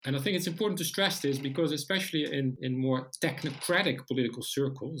And I think it's important to stress this because, especially in more technocratic political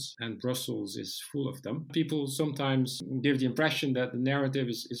circles, and Brussels is full of them, people sometimes give the impression that the narrative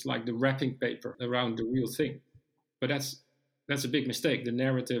is like the wrapping paper around the real thing. But that's a big mistake. The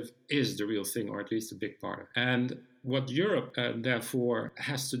narrative is the real thing, or at least a big part of it. And what Europe, therefore,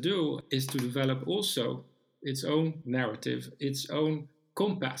 has to do is to develop also its own narrative, its own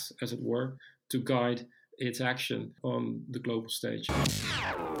compass, as it were, to guide its action on the global stage.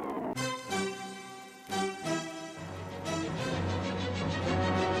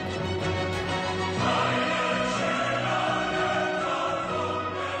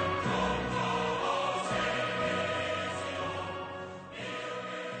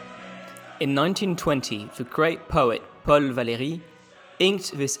 In 1920, the great poet Paul Valéry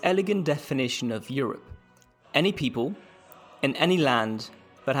inked this elegant definition of Europe: any people in any land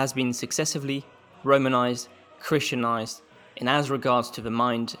that has been successively Romanized, Christianized, and as regards to the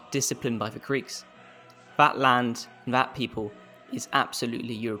mind, disciplined by the Greeks. That land and that people is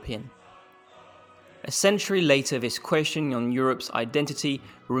absolutely European. A century later, this question on Europe's identity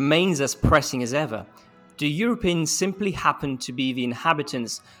remains as pressing as ever. Do Europeans simply happen to be the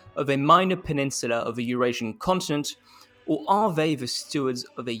inhabitants of a minor peninsula of the Eurasian continent, or are they the stewards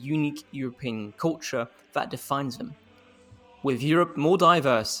of a unique European culture that defines them? With Europe more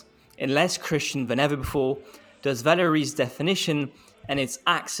diverse and less Christian than ever before, does Valéry's definition and its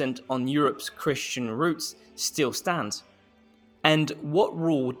accent on Europe's Christian roots still stand? And what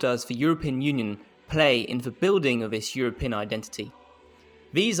role does the European Union play in the building of its European identity?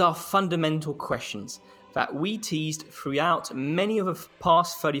 These are fundamental questions that we teased throughout many of the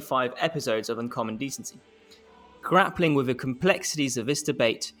past 35 episodes of Uncommon Decency. Grappling with the complexities of this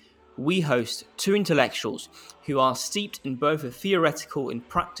debate, we host two intellectuals who are steeped in both the theoretical and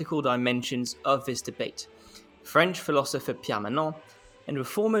practical dimensions of this debate: French philosopher Pierre Manent and the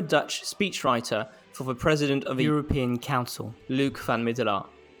former Dutch speechwriter for the President of the European Council, Luc van Middelaar.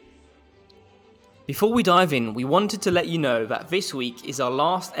 Before we dive in, we wanted to let you know that this week is our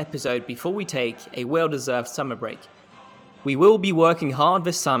last episode before we take a well-deserved summer break. We will be working hard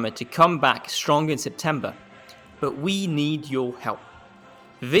this summer to come back strong in September, but we need your help.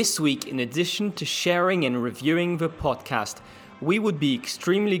 This week, in addition to sharing and reviewing the podcast, we would be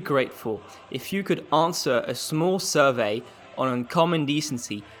extremely grateful if you could answer a small survey on Uncommon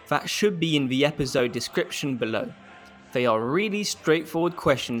Decency that should be in the episode description below. They are really straightforward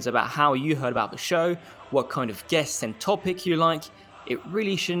questions about how you heard about the show, what kind of guests and topic you like. It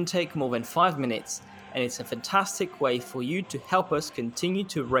really shouldn't take more than 5 minutes, and it's a fantastic way for you to help us continue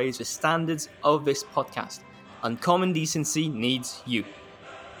to raise the standards of this podcast. Uncommon Decency needs you.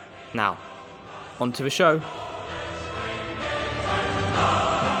 Now, on to the show.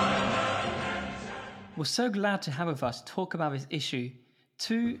 We're so glad to have with us talk about this issue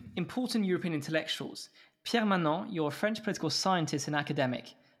two important European intellectuals. Pierre Manent, you're a French political scientist and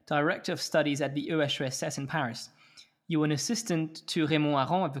academic, director of studies at the EHESS in Paris. You were an assistant to Raymond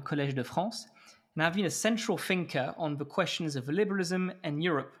Aron at the Collège de France and have been a central thinker on the questions of liberalism and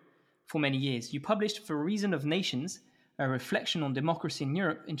Europe for many years. You published The Reason of Nations, a reflection on democracy in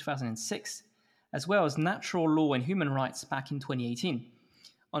Europe in 2006, as well as Natural Law and Human Rights back in 2018.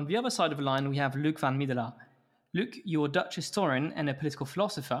 On the other side of the line, we have Luc van Middelaar. Luc, you're a Dutch historian and a political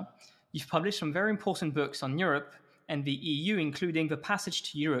philosopher. You've published some very important books on Europe and the EU, including The Passage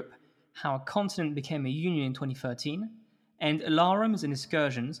to Europe, How a Continent Became a Union in 2013, and Alarums and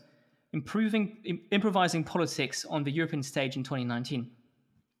Excursions, Improvising Politics on the European Stage in 2019.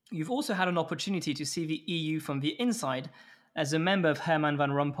 You've also had an opportunity to see the EU from the inside as a member of Herman Van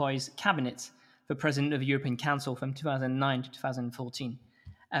Rompuy's cabinet, the President of the European Council from 2009 to 2014.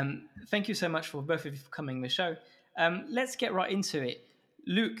 Thank you so much for both of you for coming on the show. Let's get right into it.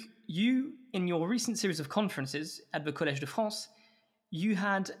 Luc, you, in your recent series of conferences at the Collège de France, you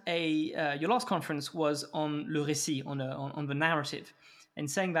had your last conference was on le récit, on the narrative, and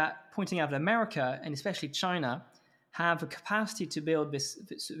saying that, pointing out that America, and especially China, have the capacity to build this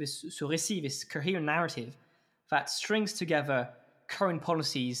récit, this coherent narrative that strings together current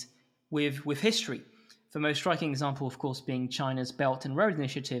policies with history. The most striking example, of course, being China's Belt and Road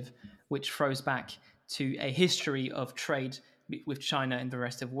Initiative, which throws back to a history of trade with China and the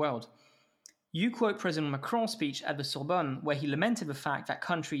rest of the world. You quote President Macron's speech at the Sorbonne, where he lamented the fact that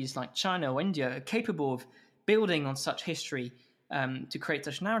countries like China or India are capable of building on such history to create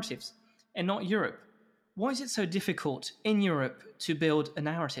such narratives, and not Europe. Why is it so difficult in Europe to build a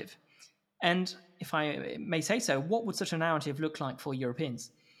narrative? And if I may say so, what would such a narrative look like for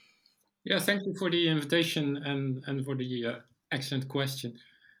Europeans? Yeah, thank you for the invitation and for the excellent question.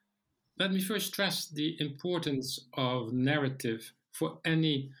 Let me first stress the importance of narrative for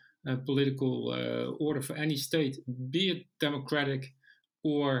any political order, for any state, be it democratic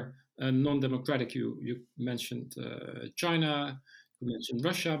or non-democratic. You mentioned China, you mentioned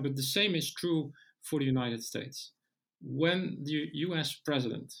Russia, but the same is true for the United States. When the US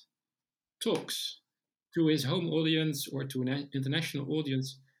president talks to his home audience or to an international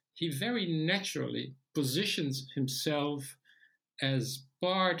audience, he very naturally positions himself as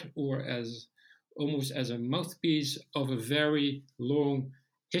part or as almost as a mouthpiece of a very long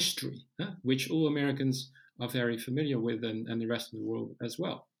history, which all Americans are very familiar with, and the rest of the world as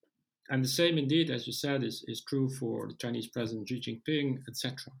well. And the same, indeed, as you said, is true for the Chinese President Xi Jinping,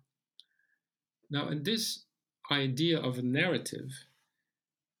 etc. Now, in this idea of a narrative,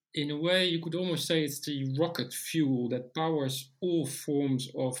 in a way, you could almost say it's the rocket fuel that powers all forms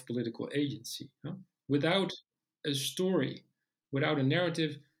of political agency. Without a story, without a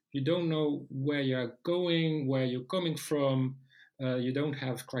narrative, you don't know where you're going, where you're coming from. You don't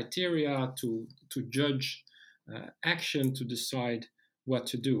have criteria to judge action, to decide what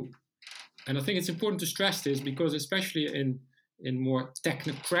to do. And I think it's important to stress this because, especially in more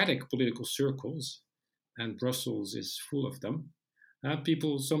technocratic political circles, and Brussels is full of them,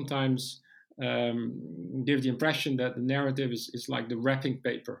 people sometimes give the impression that the narrative is like the wrapping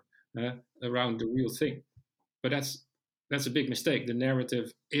paper around the real thing. But that's a big mistake. The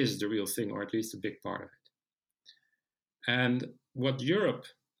narrative is the real thing, or at least a big part of it. And what Europe,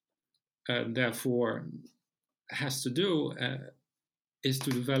 therefore, has to do is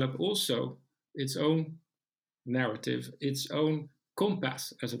to develop also its own narrative, its own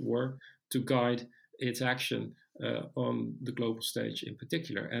compass, as it were, to guide its action on the global stage in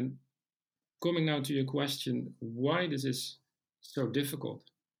particular. And coming now to your question, why this is so difficult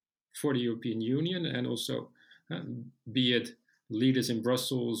for the European Union, and also be it leaders in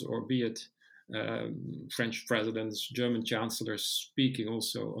Brussels or be it French presidents, German chancellors speaking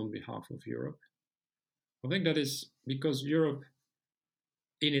also on behalf of Europe. I think that is because Europe,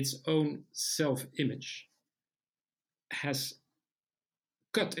 in its own self-image, has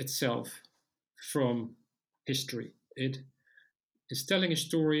cut itself from history. It is telling a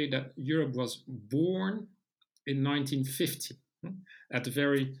story that Europe was born in 1950, at the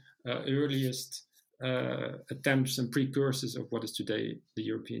very earliest attempts and precursors of what is today the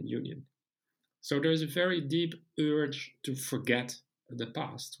European Union. So there is a very deep urge to forget the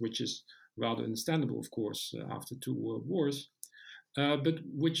past, which is rather understandable, of course, after two world wars, but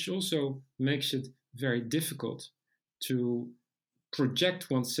which also makes it very difficult to project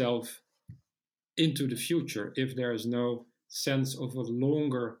oneself into the future if there is no sense of a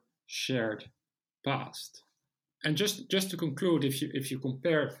longer shared past. And just to conclude, if you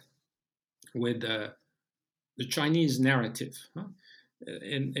compare with the Chinese narrative,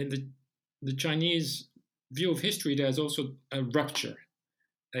 in the Chinese view of history, there's also a rupture,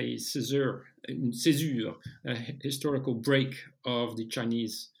 a caesure, a historical break of the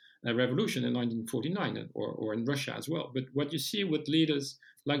Chinese revolution in 1949, or in Russia as well. But what you see with leaders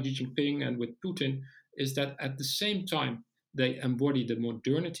like Xi Jinping and with Putin is that at the same time they embody the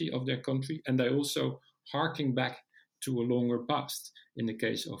modernity of their country, and they also harking back to a longer past. In the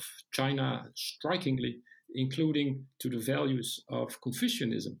case of China, strikingly, including to the values of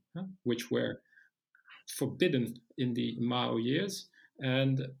Confucianism, which were forbidden in the Mao years.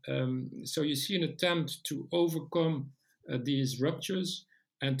 And so you see an attempt to overcome these ruptures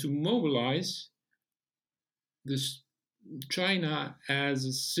and to mobilize this China as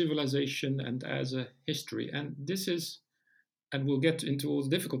a civilization and as a history. And this is, and we'll get into all the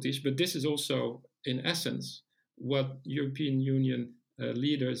difficulties, but this is also, in essence, what European Union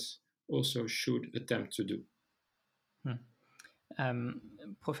leaders also should attempt to do.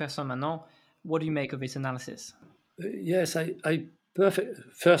 Professor Manon, what do you make of this analysis? Yes, I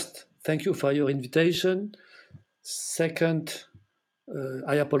first, thank you for your invitation. Second,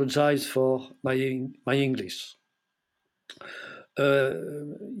 I apologize for my English.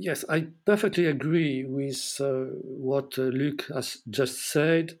 Yes, I perfectly agree with what Luc has just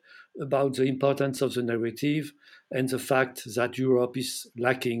said about the importance of the narrative and the fact that Europe is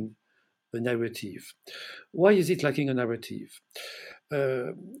lacking a narrative. Why is it lacking a narrative?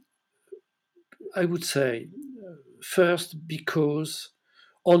 I would say, first, because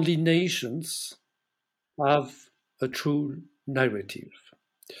only nations have a true narrative.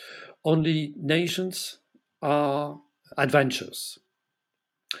 Only nations are adventures.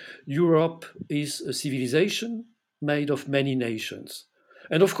 Europe is a civilization made of many nations.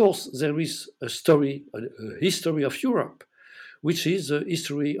 And of course, there is a history of Europe, which is the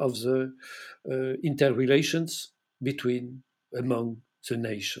history of the interrelations among the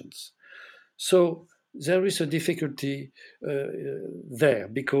nations. So there is a difficulty there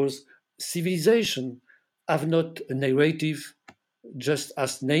because civilization have not a narrative just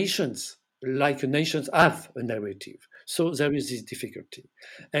as nations, like nations have a narrative. So there is this difficulty.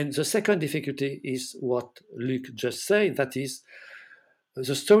 And the second difficulty is what Luc just said, that is,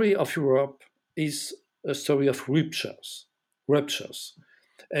 the story of Europe is a story of ruptures.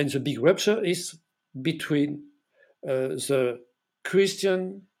 And the big rupture is between the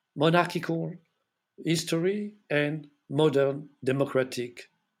Christian monarchical history and modern democratic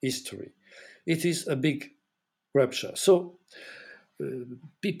history. It is a big rupture. So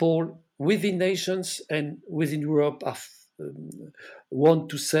people within nations and within Europe want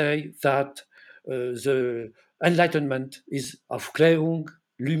to say that the Enlightenment is Aufklärung,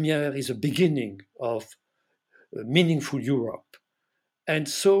 Lumière is a beginning of meaningful Europe. And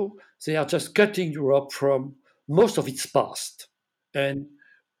so they are just cutting Europe from most of its past. And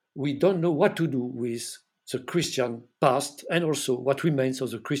we don't know what to do with the Christian past and also what remains of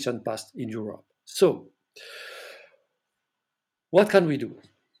the Christian past in Europe. So, what can we do?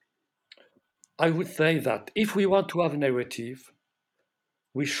 I would say that if we want to have a narrative,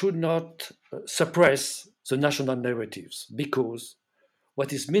 we should not suppress the national narratives because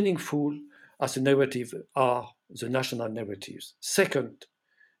what is meaningful as a narrative are the national narratives. Second,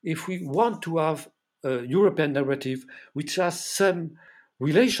 if we want to have a European narrative which has some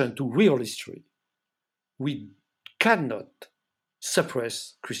relation to real history, we cannot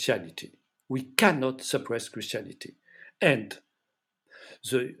suppress Christianity. We cannot suppress Christianity. And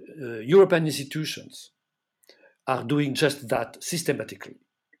the European institutions are doing just that systematically.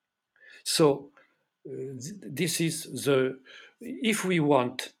 So this is if we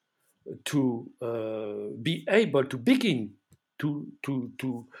want to be able to begin to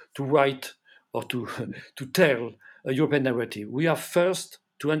write or to tell a European narrative, we have first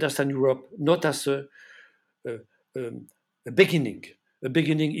to understand Europe not as a beginning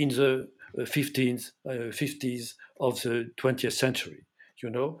in the 50s of the 20th century.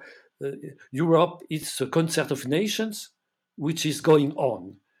 Europe is a concert of nations which is going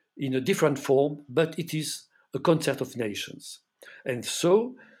on in a different form, but it is a concert of nations. And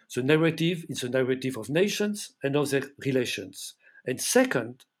so the narrative is a narrative of nations and of their relations. And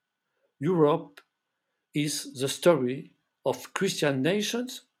second, Europe is the story of Christian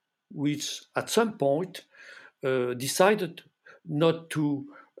nations which at some point decided not to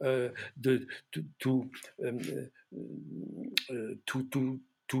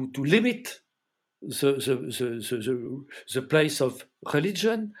limit the place of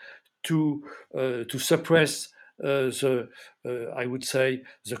religion, to suppress I would say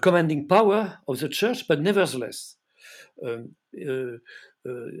the commanding power of the church, but nevertheless,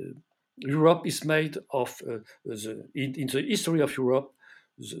 Europe is made of in the history of Europe,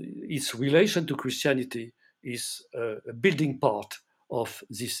 its relation to Christianity is a building part of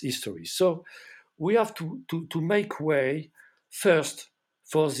this history. So we have to make way first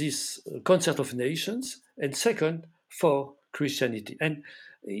for this concert of nations, and second for Christianity. And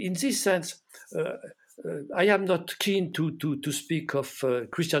in this sense, I am not keen to speak of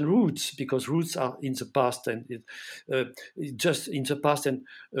Christian roots, because roots are in the past, and just in the past, and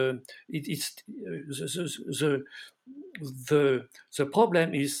it's the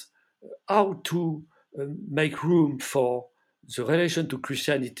problem is how to make room for the relation to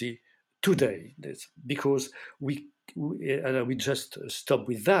Christianity today. Because and I will just stop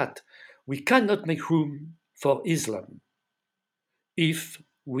with that. We cannot make room for Islam if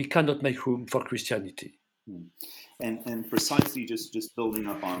we cannot make room for Christianity. And precisely just building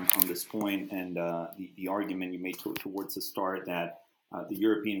up on this point and the argument you made towards the start that the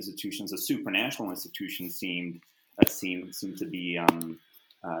European institutions, the supranational institutions, seemed to be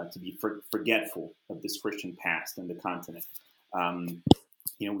forgetful of this Christian past and the continent.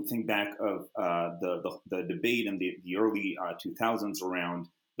 We think back of the debate in the early 2000s around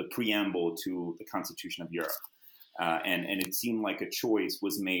the preamble to the Constitution of Europe. And it seemed like a choice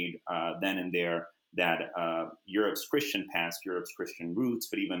was made then and there that Europe's Christian past, Europe's Christian roots,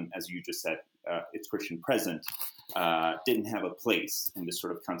 but even, as you just said, its Christian present, didn't have a place in this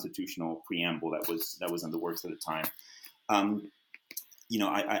sort of constitutional preamble that was in the works at the time. I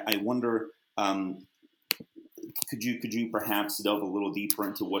wonder, could you perhaps delve a little deeper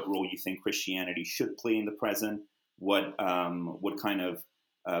into what role you think Christianity should play in the present? What kind of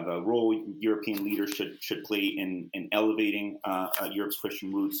a role European leaders should play in elevating Europe's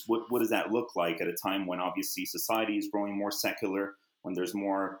Christian roots? What does that look like at a time when obviously society is growing more secular, when there's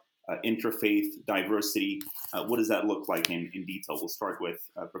more interfaith diversity? What does that look like in detail? We'll start with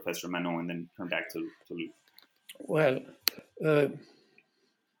Professor Manon and then turn back to Luc. Well,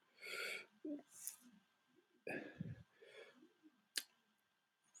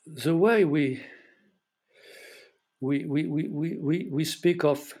 the way we speak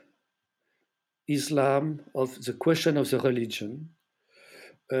of Islam, of the question of the religion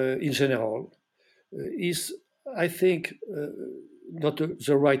in general, is, I think, not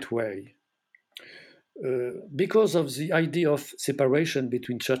the right way. Because of the idea of separation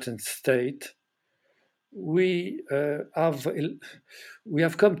between church and state, we have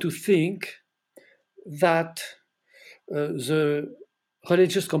come to think that the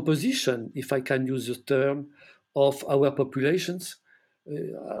religious composition, if I can use the term, of our populations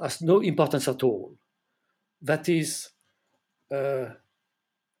has no importance at all. That is,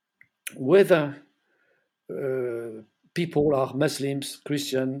 whether people are Muslims,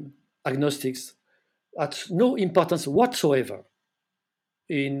 Christian, agnostics, has no importance whatsoever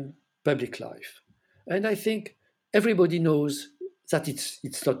in public life. And I think everybody knows that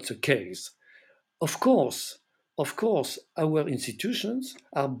it's not the case. Of course, our institutions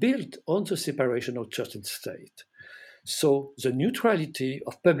are built on the separation of church and state. So the neutrality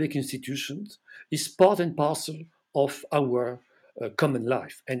of public institutions is part and parcel of our common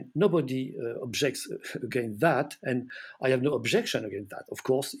life. And nobody objects against that. And I have no objection against that. Of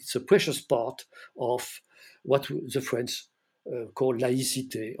course, it's a precious part of what the French call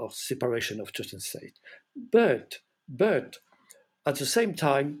laïcité, or separation of church and state. But at the same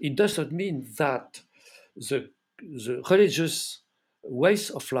time, it does not mean that the religious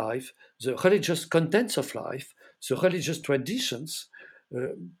ways of life, the religious contents of life, the religious traditions,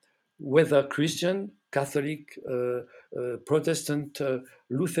 whether Christian, Catholic, Protestant,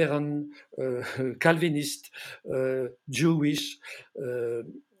 Lutheran, Calvinist, Jewish,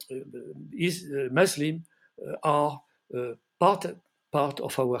 Muslim, are part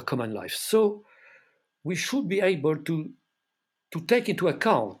of our common life. So we should be able to take into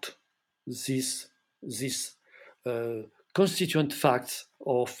account these constituent facts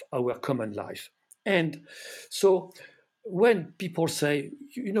of our common life. And so when people say,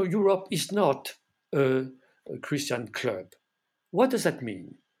 Europe is not a Christian club, what does that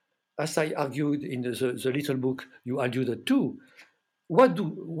mean? As I argued in the little book you argued it too, what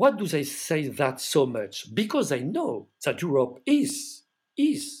do they say that so much? Because they know that Europe is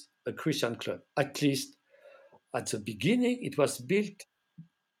a Christian club. At least at the beginning, it was built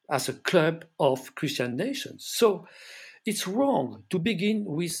as a club of Christian nations. So it's wrong to begin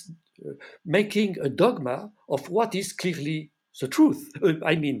with making a dogma of what is clearly the truth.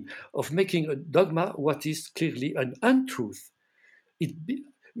 Of making a dogma what is clearly an untruth.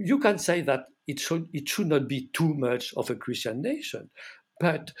 You can say that it should not be too much of a Christian nation,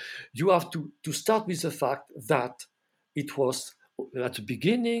 but you have to start with the fact that it was at the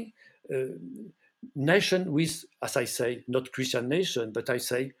beginning nation with, as I say, not Christian nation, but I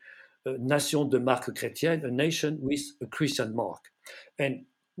say nation de marque chrétienne, a nation with a Christian mark. And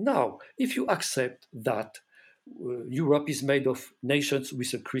now, if you accept that Europe is made of nations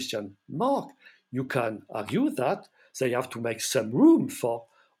with a Christian mark, you can argue that they have to make some room for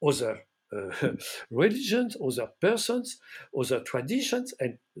other religions, other persons, other traditions,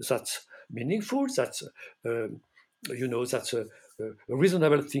 and that's meaningful. That's that's a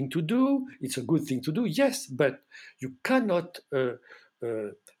reasonable thing to do. It's a good thing to do, yes, but you cannot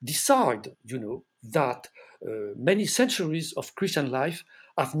decide, that many centuries of Christian life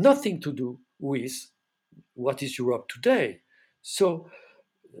have nothing to do with what is Europe today. So,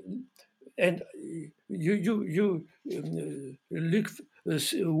 and Luc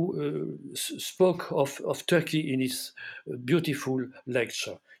spoke of Turkey in his beautiful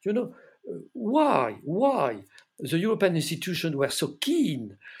lecture. Why the European institutions were so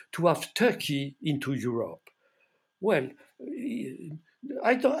keen to have Turkey into Europe? Well,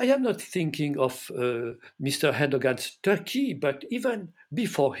 I am not thinking of Mr. Erdogan's Turkey, but even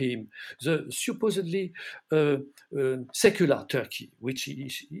before him, the supposedly secular Turkey, which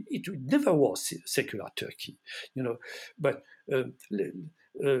it never was secular Turkey, But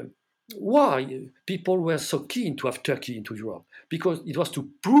why people were so keen to have Turkey into Europe? Because it was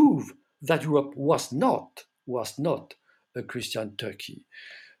to prove that Europe was not a Christian Turkey,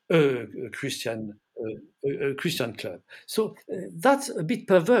 a Christian club. So that's a bit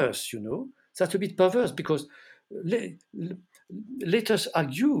perverse, That's a bit perverse because let us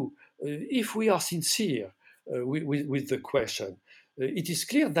argue if we are sincere with the question. It is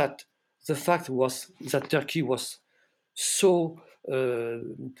clear that the fact was that Turkey was so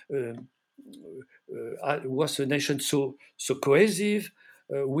was a nation so cohesive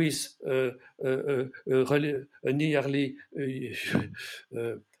with a nearly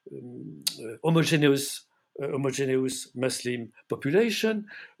homogeneous Muslim population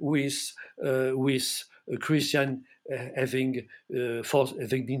with Christian having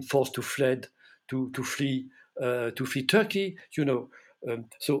been forced to flee Turkey.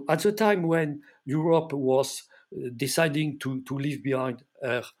 So at the time when Europe was deciding to leave behind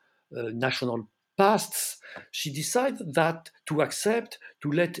her national pasts, she decided that to accept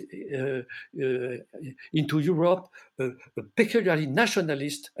to let into Europe a peculiarly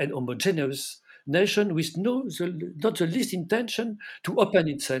nationalist and homogeneous nation with not the least intention to open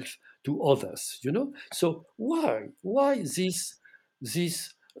itself to others. So why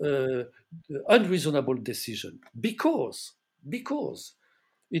this unreasonable decision? Because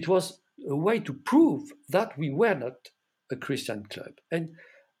it was a way to prove that we were not a Christian club. And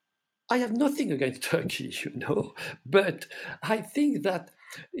I have nothing against Turkey, but I think that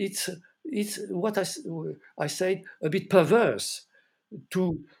it's what I said, a bit perverse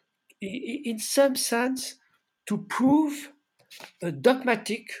to, in some sense, to prove a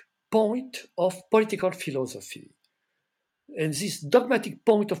dogmatic point of political philosophy. And this dogmatic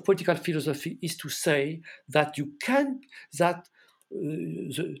point of political philosophy is to say that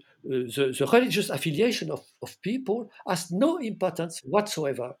the religious affiliation of people has no importance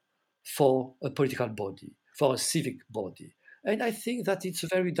whatsoever for a political body, for a civic body. And I think that it's a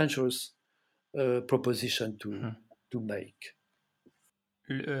very dangerous proposition to make.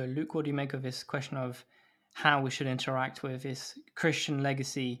 Luc, what do you make of this question of how we should interact with this Christian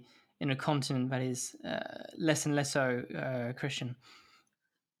legacy in a continent that is less and less so Christian?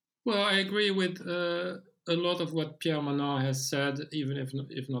 Well, I agree with a lot of what Pierre Manant has said, even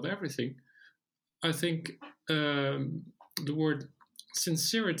if not everything. I think the word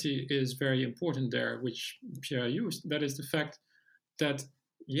sincerity is very important there, which Pierre used. That is the fact that,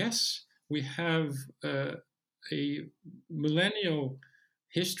 yes, we have a millennial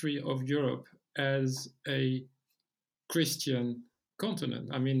history of Europe as a Christian continent.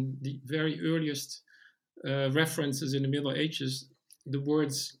 I mean, the very earliest references in the Middle Ages, the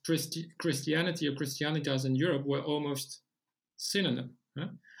words Christianity or Christianitas in Europe were almost synonym.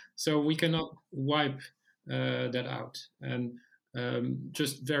 Huh? So we cannot wipe that out. And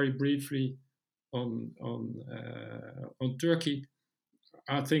just very briefly on Turkey,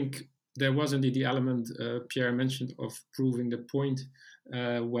 I think there was indeed the element Pierre mentioned of proving the point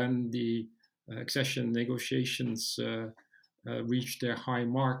when the accession negotiations reached their high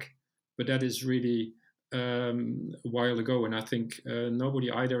mark, but that is really a while ago, and I think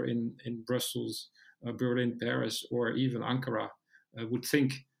nobody either in Brussels, Berlin, Paris, or even Ankara would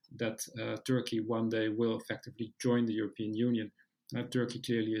think that Turkey one day will effectively join the European Union. Turkey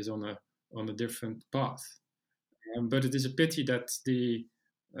clearly is on a different path, but it is a pity that the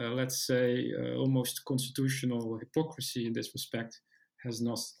let's say almost constitutional hypocrisy in this respect has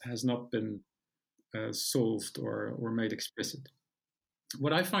not been solved or made explicit.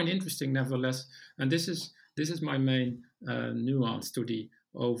 What I find interesting, nevertheless, and this is my main nuance to the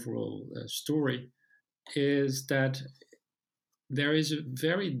overall story, is that there is a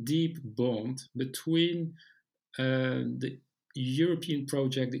very deep bond between the European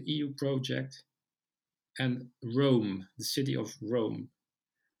project, the EU project, and Rome, the city of Rome.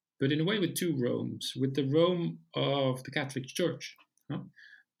 But in a way, with two Romes, with the Rome of the Catholic Church. Huh?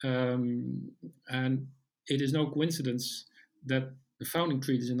 And it is no coincidence that the founding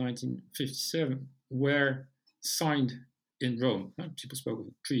treaties in 1957 were signed in Rome. People spoke of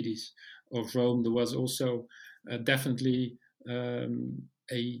the treaties of Rome. There was also definitely in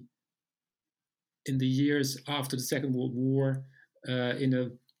the years after the Second World War, in a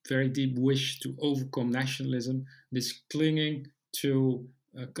very deep wish to overcome nationalism, this clinging to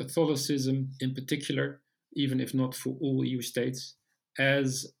Catholicism in particular, even if not for all EU states,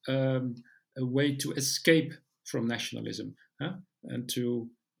 as a way to escape from nationalism and to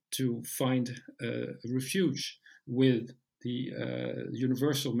find a refuge with the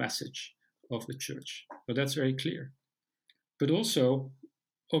universal message of the Church. So that's very clear. But also,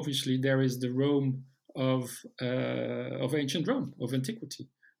 obviously, there is the Rome of ancient Rome, of antiquity,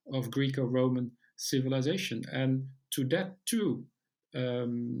 of Greco-Roman civilization, and to that too,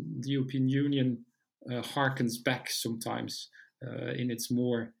 the European Union harkens back sometimes in its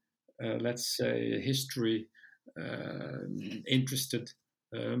more, let's say, history interested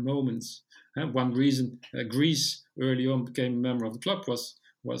moments. One reason Greece early on became a member of the club was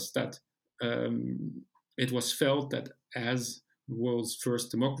that it was felt that as the world's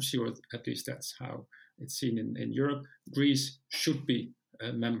first democracy, or at least that's how it's seen in Europe, Greece should be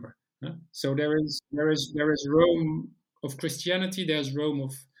a member. So there is Rome of Christianity, there's Rome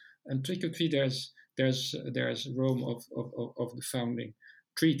of antiquity, there's Rome of the founding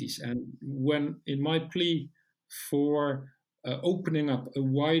treaties. And when in my plea for opening up a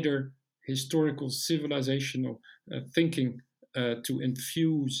wider historical civilizational thinking to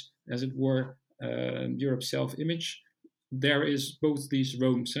infuse, as it were, Europe's self-image, there is both these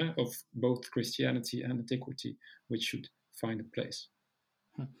realms of both Christianity and antiquity, which should find a place.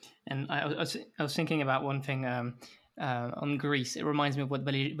 And I was thinking about one thing on Greece. It reminds me of what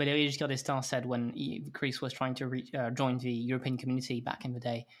Valéry Giscard d'Estaing said when Greece was trying to join the European community back in the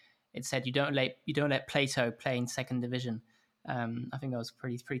day. It said, "You don't let Plato play in second division." I think that was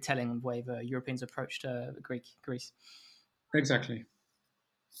pretty telling the way the Europeans approached Greece. Exactly.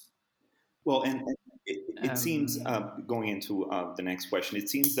 Well, and it seems, going into the next question, it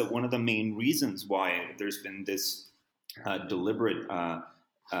seems that one of the main reasons why there's been this deliberate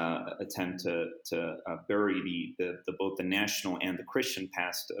attempt to bury the both the national and the Christian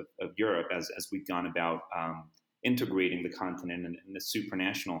past of Europe as we've gone about integrating the continent in the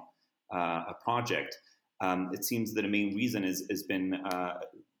supranational project. It seems that a main reason has been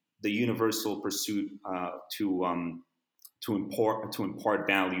the universal pursuit to impart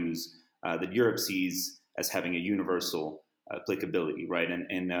values that Europe sees as having a universal applicability, right?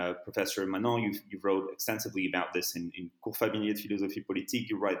 And Professor Manon, you wrote extensively about this in Cours Familier de Philosophie Politique.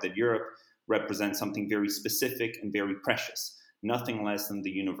 You write that Europe represents something very specific and very precious, nothing less than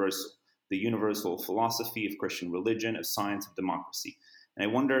the universal philosophy of Christian religion, of science, of democracy. And I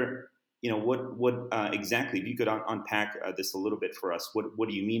wonder, what exactly, if you could unpack this a little bit for us, what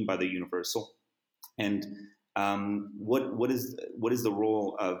do you mean by the universal? And what is the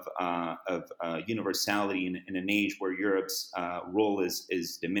role of universality in an age where Europe's role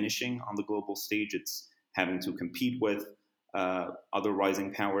is diminishing on the global stage? It's having to compete with other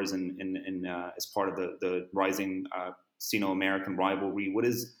rising powers and as part of the rising Sino-American rivalry. What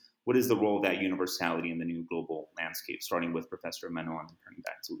is the role of that universality in the new global landscape? Starting with Professor Manon and turning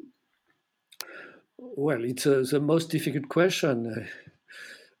back to Luc. Well, it's the most difficult question.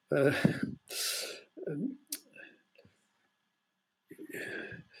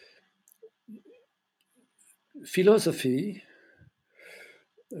 Philosophy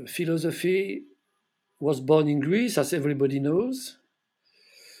was born in Greece, as everybody knows,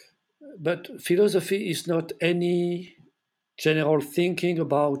 but philosophy is not any general thinking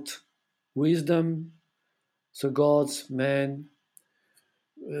about wisdom, the gods, man.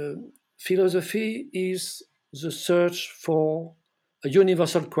 Philosophy is the search for a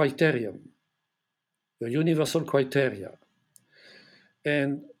universal criteria.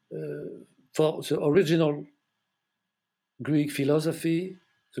 And for the original Greek philosophy,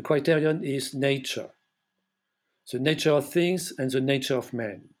 the criterion is nature, the nature of things and the nature of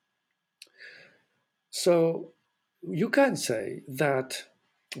man. So you can say that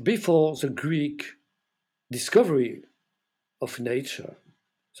before the Greek discovery of nature,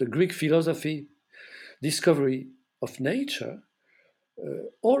 the Greek philosophy discovery of nature,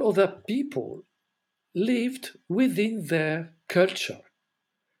 all other people lived within their culture,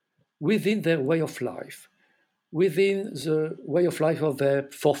 within their way of life, within the way of life of their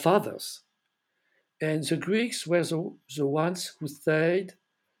forefathers. And the Greeks were the ones who said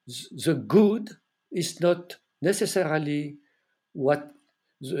the good is not necessarily what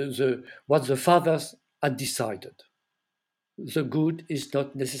the fathers had decided. The good is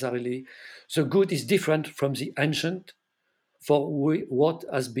not necessarily, the good is different from the ancient for what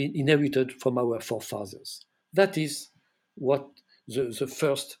has been inherited from our forefathers. That is what the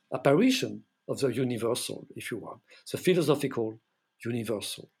first apparition of the universal, if you want, the philosophical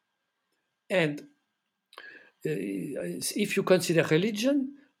universal. And if you consider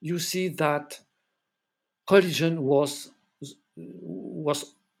religion, you see that religion was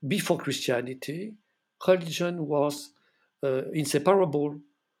before Christianity. Religion was inseparable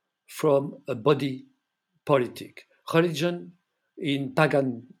from a body politic. Religion in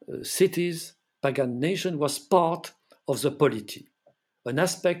pagan cities, pagan nation was part of the polity, an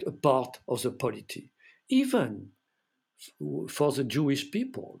aspect, a part of the polity. Even for the Jewish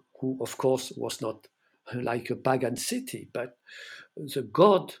people, who of course was not like a pagan city, but the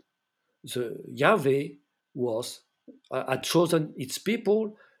God, the Yahweh, had chosen its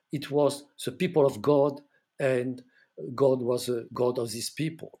people. It was the people of God, and God was the God of these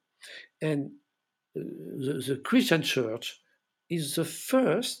people. And the Christian Church is the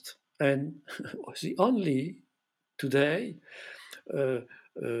first and the only today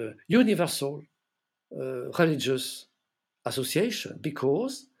universal religious association,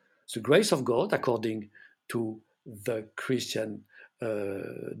 because the grace of God, according to the Christian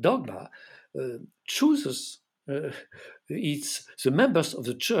dogma, chooses the members of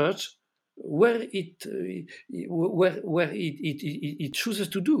the church where it chooses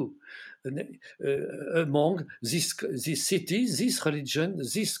to do among this city, this religion,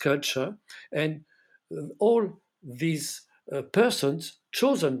 this culture, and all these persons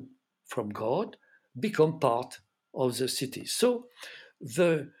chosen from God become part of the city. So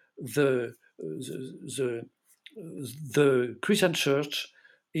the the the, the Christian Church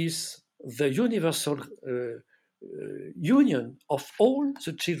is the universal union of all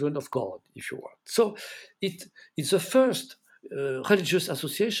the children of God, if you want. So it's the first religious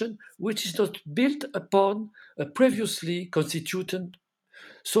association which is not built upon a previously constituted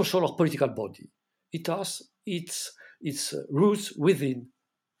social or political body. It has its roots within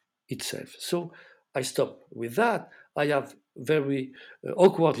itself. So I stop with that. I have very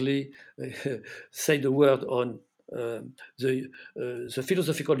awkwardly said a word on the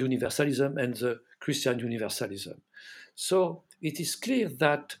philosophical universalism and the Christian universalism. So it is clear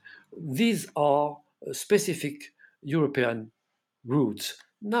that these are specific European roots.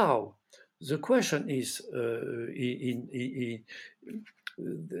 Now, the question is the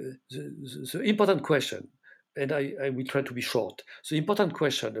important question, and I will try to be short. The important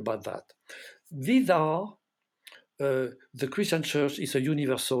question about that. These are the Christian Church is a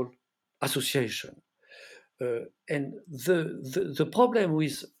universal association, and the problem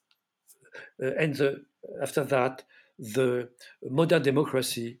with and after that the modern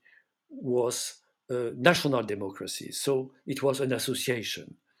democracy was national democracy, so it was an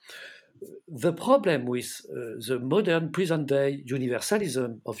association. The problem with the modern present-day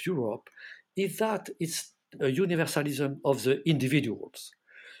universalism of Europe is that it's a universalism of the individuals.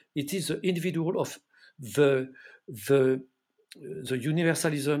 It is the individual of the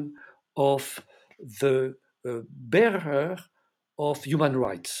universalism of the bearer of human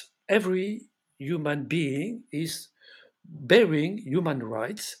rights. Every human being is bearing human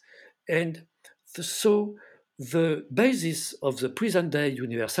rights, and so the basis of the present-day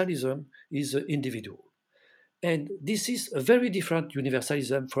universalism is the individual. And this is a very different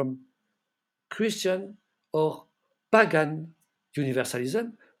universalism from Christian or pagan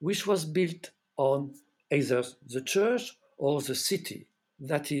universalism, which was built on either the church or the city.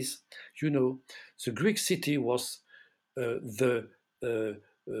 That is, the Greek city was the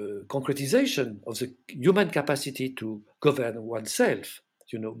concretization of the human capacity to govern oneself,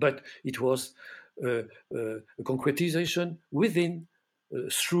 but it was a concretization within,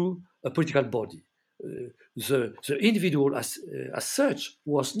 through a political body. The individual as such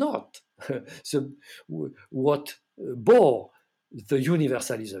was not what bore the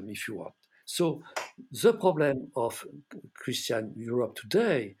universalism, if you want. So the problem of Christian Europe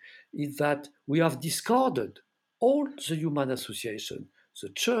today is that we have discarded all the human association, the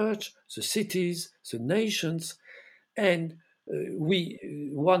church, the cities, the nations, and we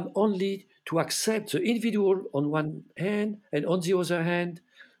want only to accept the individual on one hand, and on the other hand,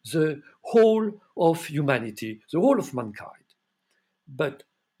 the whole of humanity, the whole of mankind. But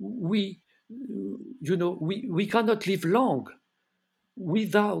we cannot live long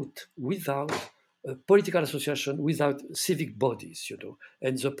without a political association, without civic bodies,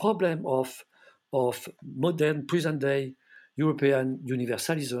 And the problem of modern present-day European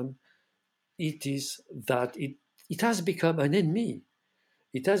universalism, it is that it has become an enemy.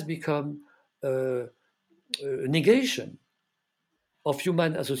 It has become a negation of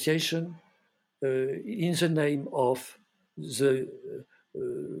human association in the name of the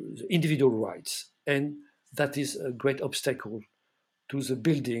individual rights. And that is a great obstacle to the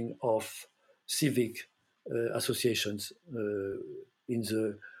building of civic associations in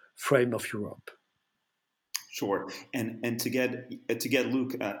the frame of Europe. Sure, and to get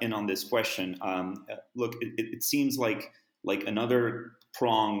Luc in on this question, look, it seems like another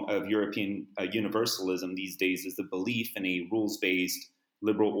prong of European universalism these days is the belief in a rules-based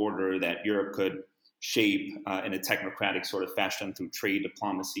liberal order that Europe could shape in a technocratic sort of fashion through trade,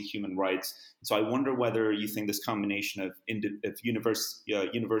 diplomacy, human rights. So I wonder whether you think this combination of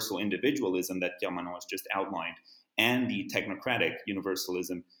universal individualism that Pierre Manon has just outlined and the technocratic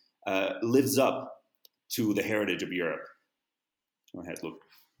universalism lives up to the heritage of Europe. Go ahead, Luc.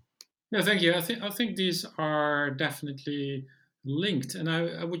 Yeah, thank you. I think these are definitely linked, and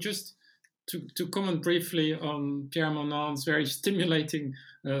I would just to comment briefly on Pierre Manon's very stimulating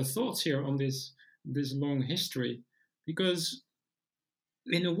thoughts here on this long history, because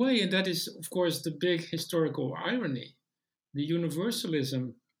in a way, and that is of course the big historical irony, the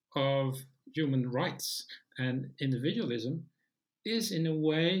universalism of human rights and individualism is in a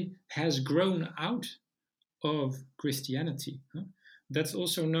way has grown out of Christianity. That's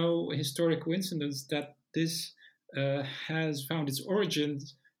also no historic coincidence that this has found its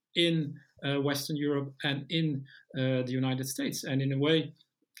origins in Western Europe and in the United States. And in a way,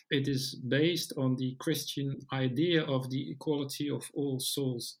 it is based on the Christian idea of the equality of all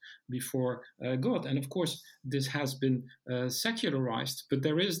souls before God. And of course, this has been secularized, but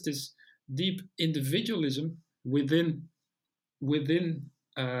there is this deep individualism within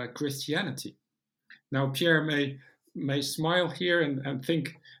Christianity. Now, Pierre may smile here and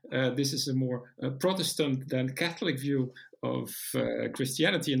think this is a more Protestant than Catholic view of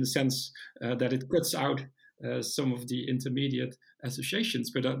Christianity, in the sense that it cuts out some of the intermediate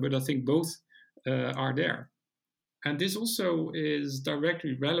associations, but I think both are there. And this also is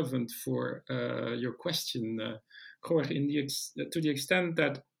directly relevant for your question, Jorge, to the extent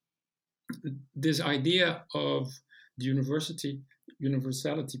that this idea of the universality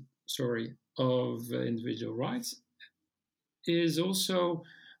of individual rights is also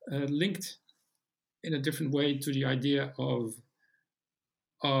linked in a different way to the idea of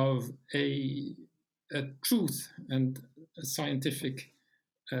a truth, and a scientific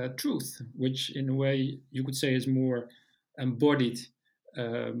truth, which in a way you could say is more embodied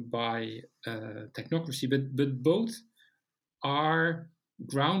by technocracy, but both are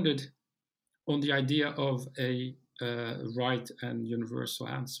grounded on the idea of a right and universal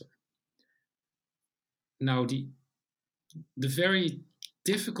answer. Now, the very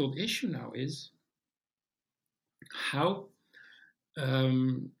difficult issue now is how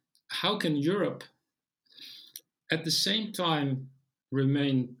can Europe at the same time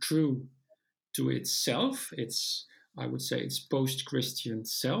remain true to itself, I would say its post-Christian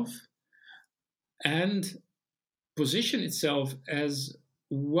self, and position itself as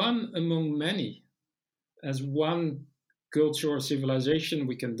one among many, as one culture or civilization,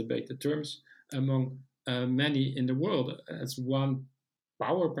 we can debate the terms, among many in the world, as one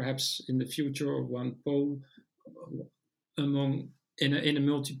power perhaps in the future, or one pole in a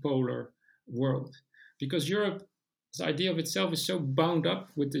multipolar world. Because Europe's idea of itself is so bound up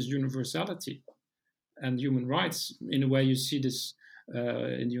with this universality and human rights. In a way, you see this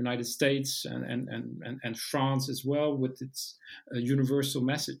in the United States and France as well, with its universal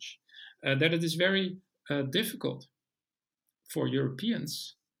message, that it is very difficult for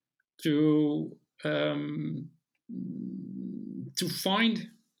Europeans to find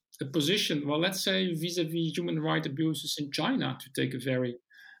a position, well, let's say vis-a-vis human rights abuses in China, to take a very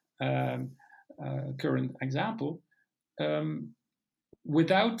current example,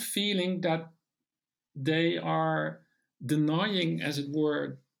 without feeling that they are denying, as it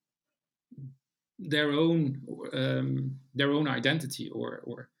were, their own identity,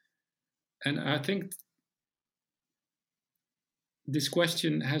 and I think this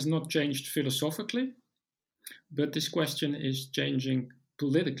question has not changed philosophically, but this question is changing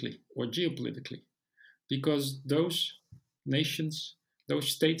politically or geopolitically, because those nations, those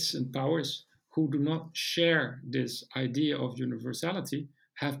states and powers who do not share this idea of universality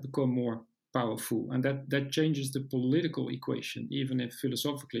have become more powerful, and that changes the political equation. Even if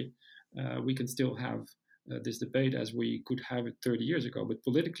philosophically we can still have this debate as we could have it 30 years ago, but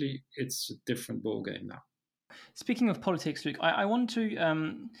politically it's a different ballgame now. Speaking of politics, Luc, I want to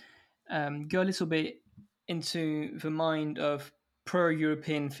go a little bit into the mind of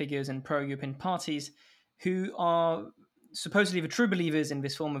pro-European figures and pro-European parties who are supposedly the true believers in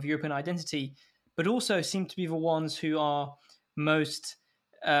this form of European identity, but also seem to be the ones who are most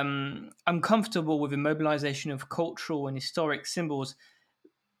uncomfortable with the mobilization of cultural and historic symbols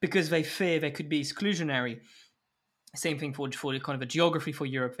because they fear they could be exclusionary. Same thing for the kind of a geography for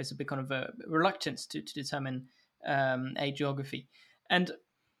Europe. There's a bit kind of a reluctance to determine a geography. And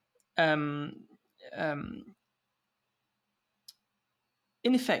in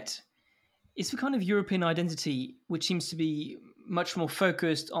effect, it's the kind of European identity which seems to be much more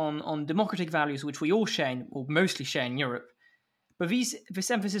focused on democratic values, which we all share, or mostly share in Europe. But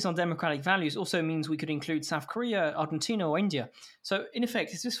this emphasis on democratic values also means we could include South Korea, Argentina, or India. So, in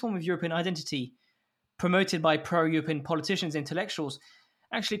effect, is this form of European identity promoted by pro-European politicians, intellectuals,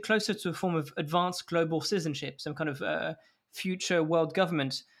 actually closer to a form of advanced global citizenship, some kind of future world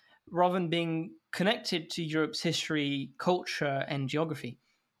government, rather than being connected to Europe's history, culture, and geography?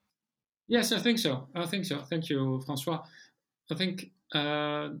 Yes, I think so. Thank you, Francois. I think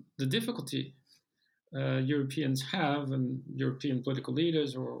the difficulty Europeans have, and European political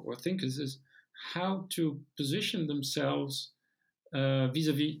leaders or thinkers, is how to position themselves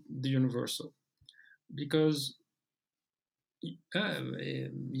vis-a-vis the universal. Because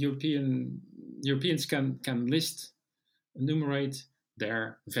Europeans can enumerate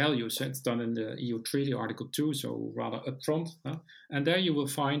their values. It's done in the EU Treaty, Article 2, so rather upfront. And there you will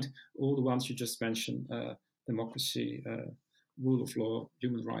find all the ones you just mentioned: democracy, rule of law,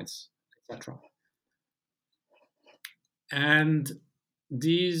 human rights, etc. And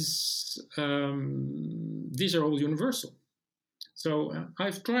these are all universal. So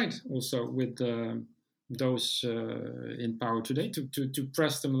I've tried also with those in power today to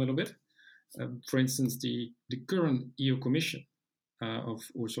press them a little bit. For instance, the current EU Commission of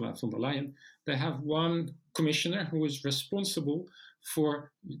Ursula von der Leyen, they have one commissioner who is responsible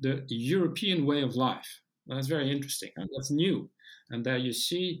for the European way of life. Well, that's very interesting, and that's new. And there you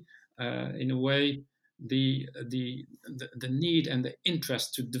see, in a way, the need and the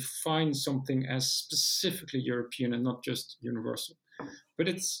interest to define something as specifically European and not just universal. But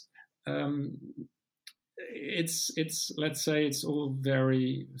it's let's say it's all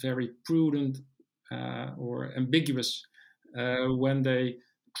very, very prudent or ambiguous when they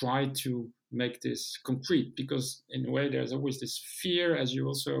try to make this concrete, because in a way there's always this fear, as you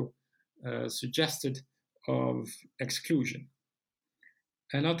also suggested, of exclusion.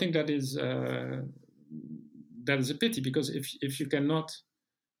 And I think that is a pity, because if you cannot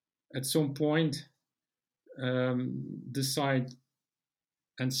at some point decide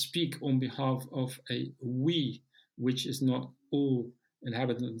and speak on behalf of a we, which is not all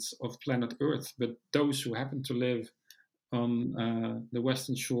inhabitants of planet Earth, but those who happen to live on the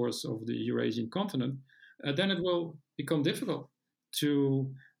western shores of the Eurasian continent, then it will become difficult to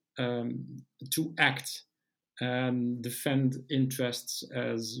act and defend interests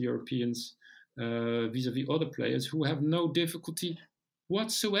as Europeans vis-a-vis other players who have no difficulty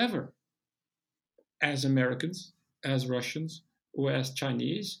whatsoever, as Americans, as Russians, or as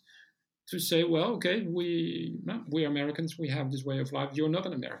Chinese, to say, well, okay, we are Americans, we have this way of life. You're not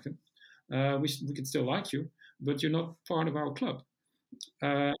an American. We can still like you, but you're not part of our club.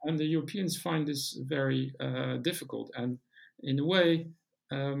 And the Europeans find this very difficult. And in a way,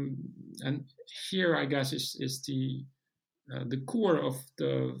 and here I guess is the core of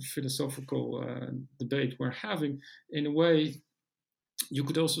the philosophical debate we're having. In a way, you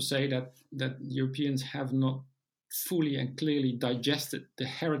could also say that Europeans have not fully and clearly digested the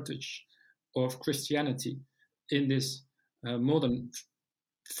heritage of Christianity in this modern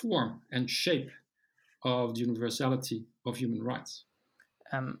form and shape of the universality of human rights.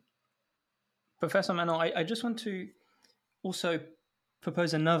 Professor Manon, I just want to also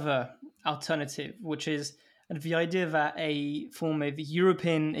propose another alternative, which is the idea that a form of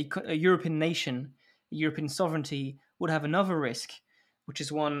European nation, European sovereignty, would have another risk, which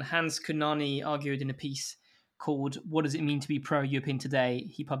is one Hans Kunani argued in a piece called "What Does It Mean to Be Pro-European Today?"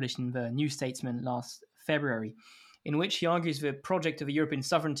 He published in the New Statesman last February, in which he argues the project of a European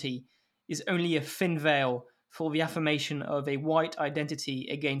sovereignty is only a thin veil for the affirmation of a white identity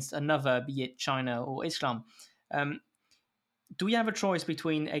against another, be it China or Islam. Do we have a choice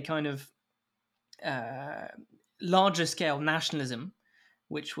between a kind of larger scale nationalism,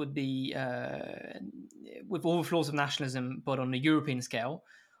 which would be with all the flaws of nationalism, but on a European scale,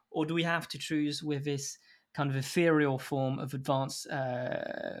 or do we have to choose with this kind of ethereal form of advanced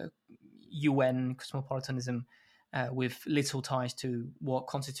UN cosmopolitanism with little ties to what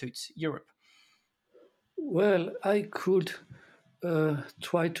constitutes Europe? Well, I could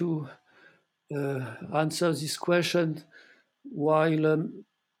try to answer this question while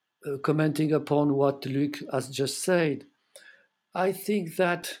commenting upon what Luc has just said. I think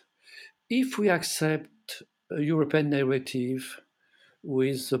that if we accept a European narrative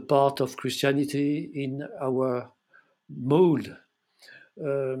with a part of Christianity in our mold,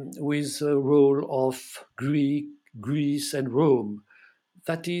 with a role of Greece and Rome,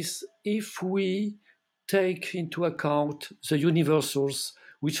 that is, if we take into account the universals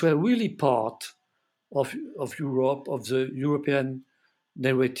which were really part of Europe, of the European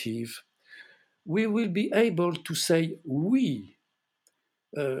narrative, we will be able to say we.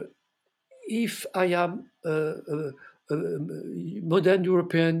 If I am a modern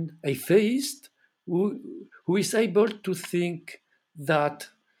European atheist who is able to think that,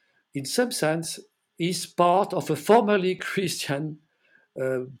 in some sense, is part of a formerly Christian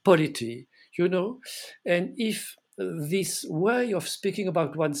polity, and if this way of speaking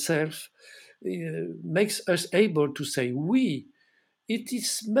about oneself makes us able to say we, it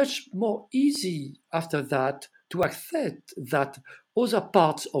is much more easy after that to accept that other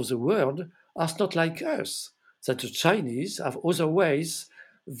parts of the world are not like us, that the Chinese have other ways,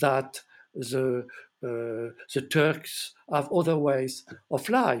 that the Turks have other ways of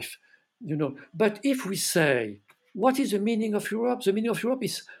life, But if we say, what is the meaning of Europe? The meaning of Europe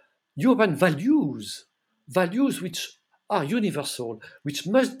is European values which are universal, which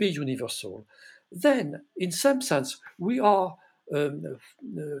must be universal. Then, in some sense, we are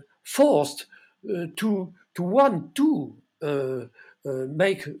forced to want to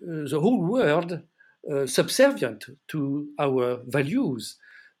make the whole world subservient to our values,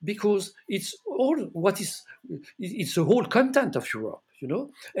 because it's all what is, it's the whole content of Europe, you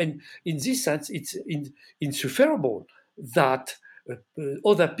know. And in this sense, it's insufferable that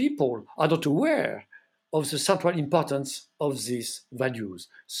other people are not aware of the central importance of these values.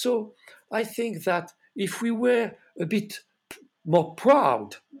 So I think that if we were a bit more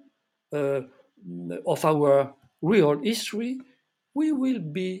proud uh, of our real history, we will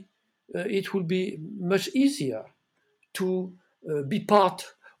be, it will be much easier to be part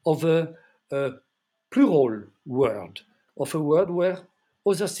of a plural world, of a world where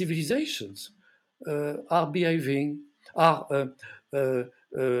other civilizations are behaving, are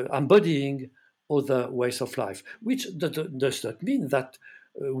embodying other ways of life, which does not mean that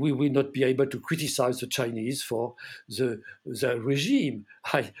we will not be able to criticize the Chinese for the regime.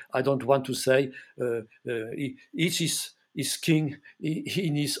 I don't want to say each is king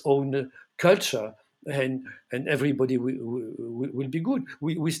in his own culture, and everybody will be good.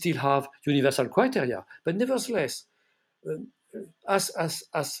 We still have universal criteria, but nevertheless, as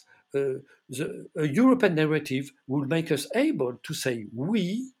a European narrative will make us able to say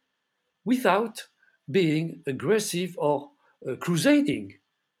we without being aggressive or crusading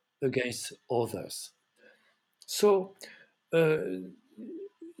against others. So,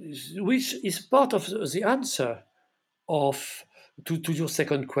 which is part of the answer of to your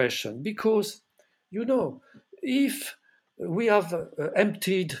second question, because you know, if we have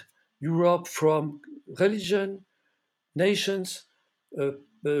emptied Europe from religion, nations,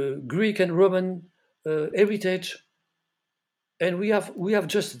 Greek and Roman heritage, and we have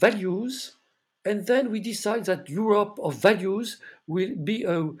just values, and then we decide that Europe of values will be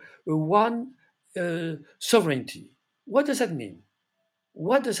a one sovereignty. What does that mean?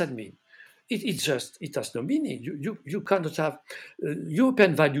 What does that mean? It has no meaning. You cannot have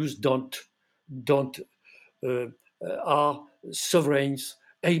European values don't uh, are sovereigns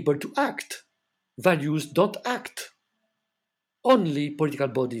able to act. Values don't act. Only political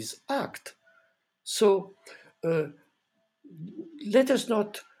bodies act. So uh, let us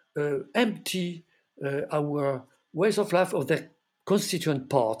not empty our ways of life of their constituent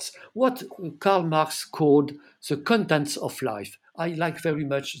parts. What Karl Marx called the contents of life. I like very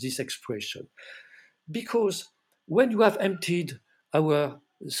much this expression, because when you have emptied our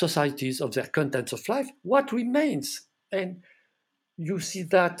societies of their contents of life, what remains? And you see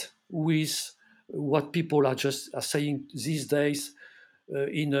that with what people are saying these days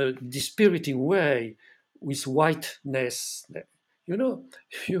in a dispiriting way, with whiteness. You know,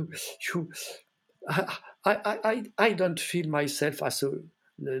 you, you, I don't feel myself as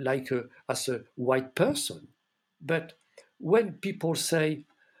as a white person, but when people say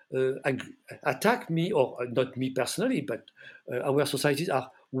attack me, or not me personally, but our societies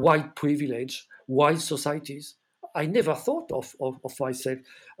are white privilege, white societies. I never thought of myself,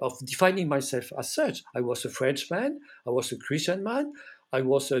 of defining myself as such. I was a Frenchman, I was a Christian man, I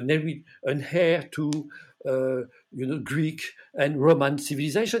was an heir to Greek and Roman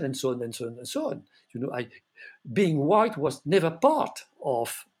civilization, and so on and so on and so on. You know, being white was never part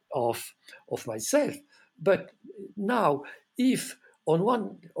of myself. But now, if on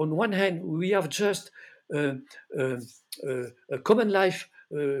one hand we have just uh, uh, a common life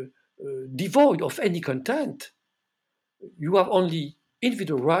devoid of any content, you have only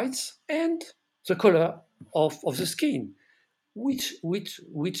individual rights and the color of the skin, which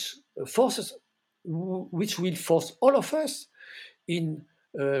forces, which will force all of us in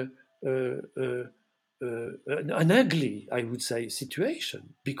uh, uh, uh, an ugly, I would say,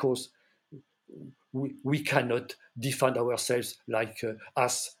 situation, because we cannot defend ourselves like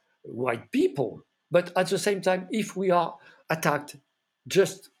as white people. But at the same time, if we are attacked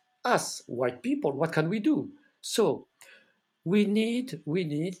just as white people, what can we do? So we need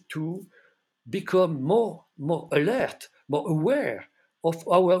to become more alert, more aware of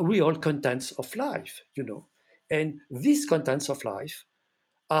our real contents of life, you know. And these contents of life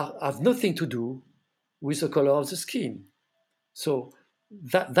have nothing to do with the color of the skin. So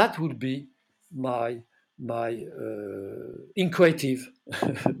that would be my inquisitive,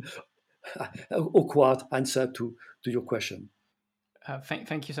 awkward answer to your question.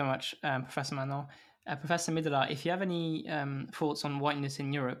 Thank you so much, Professor Manon. Professor Middler, if you have any thoughts on whiteness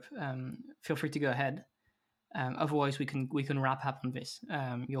in Europe, feel free to go ahead. Otherwise, we can wrap up on this.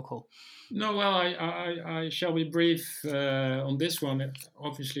 Your call. No, well, I shall be brief on this one.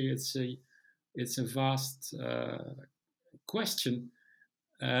 Obviously, it's a vast question,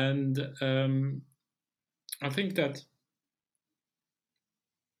 and I think that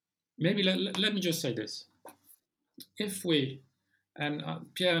maybe let me just say this: if we And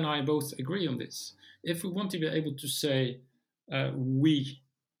Pierre and I both agree on this. If we want to be able to say we,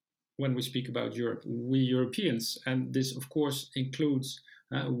 when we speak about Europe, we Europeans, and this of course includes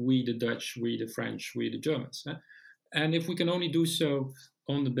we the Dutch, we the French, we the Germans. And if we can only do so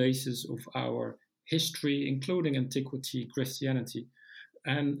on the basis of our history, including antiquity, Christianity,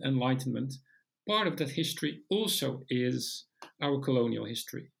 and Enlightenment, part of that history also is our colonial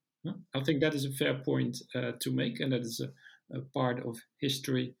history. I think that is a fair point to make, and that is a part of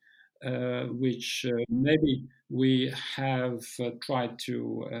history which maybe we have tried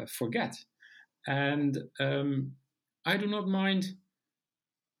to forget. And I do not mind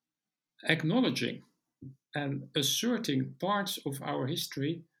acknowledging and asserting parts of our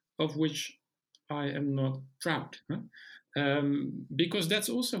history of which I am not proud. Because that's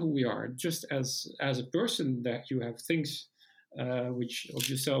also who we are. Just as a person, that you have things which of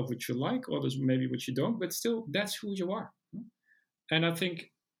yourself which you like, others maybe which you don't, but still that's who you are. And I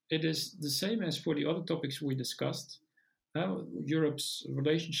think it is the same as for the other topics we discussed. Europe's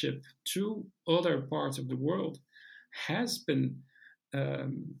relationship to other parts of the world has been,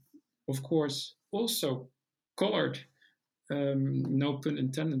 of course, also colored, no pun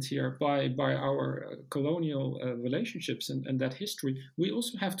intended here, by our colonial relationships and that history. We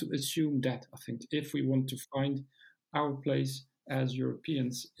also have to assume that, I think, if we want to find our place as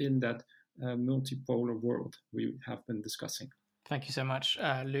Europeans in that multipolar world we have been discussing. Thank you so much,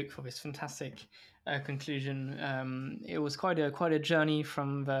 Luc, for this fantastic conclusion. It was quite a journey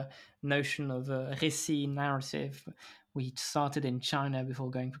from the notion of a récit narrative. We started in China before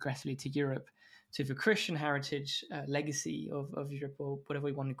going progressively to Europe, to the Christian heritage legacy of Europe, or whatever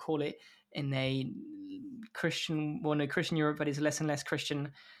we want to call it, in a Christian Europe that is less and less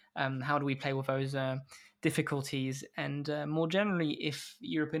Christian. How do we play with those difficulties? And more generally, if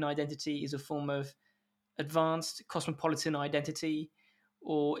European identity is a form of advanced cosmopolitan identity,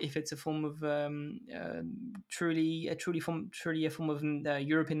 or if it's a form of truly a form of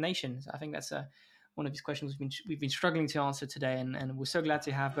European nations. I think that's one of these questions we've been struggling to answer today, and we're so glad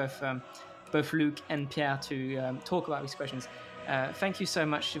to have both Luc and Pierre to talk about these questions. Thank you so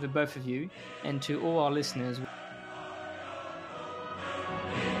much to the both of you, and to all our listeners.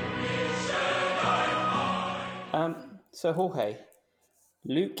 So Jorge,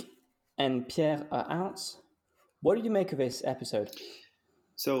 Luc and Pierre are out. What did you make of this episode?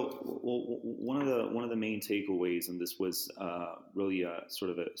 So, well, one of the main takeaways, and this was really a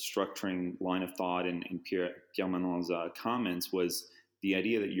sort of a structuring line of thought in Pierre Manon's comments, was the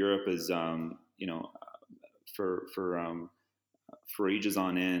idea that Europe is, for ages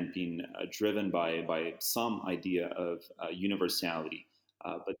on end, being driven by some idea of universality,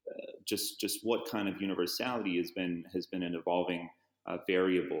 but just what kind of universality has been an evolving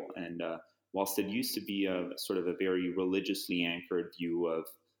variable. And whilst it used to be a sort of a very religiously anchored view of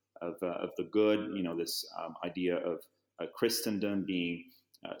the good, this idea of Christendom being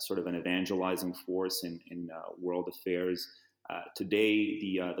sort of an evangelizing force in world affairs, today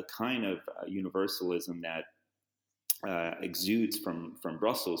the kind of universalism that exudes from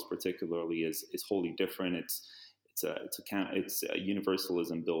Brussels, particularly, is wholly different. It's a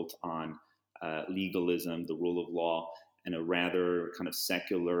universalism built on legalism, the rule of law, and a rather kind of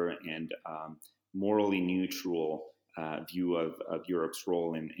secular and morally neutral view of Europe's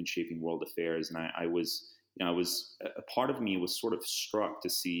role in shaping world affairs. And I was a part of me was sort of struck to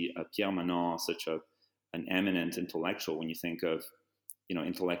see Pierre Manon, such an eminent intellectual. When you think of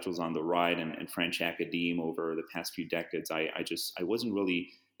intellectuals on the right and French academe over the past few decades, I wasn't really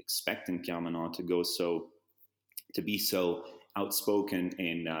expecting Pierre Manon to be so outspoken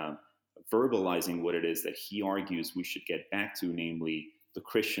in verbalizing what it is that he argues we should get back to, namely the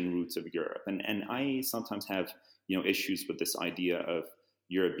Christian roots of Europe. And I sometimes have issues with this idea of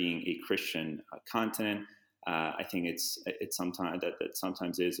Europe being a Christian continent. I think it's sometimes that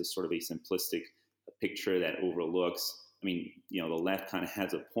sometimes is a sort of a simplistic picture that overlooks. I mean, the left kind of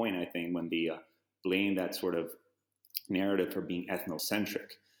has a point, I think, when they blame that sort of narrative for being ethnocentric.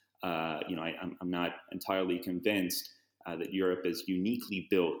 I'm not entirely convinced that Europe is uniquely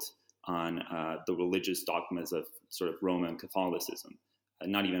built on the religious dogmas of sort of Roman Catholicism,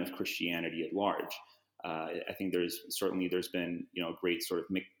 not even of Christianity at large. I think there's been a great sort of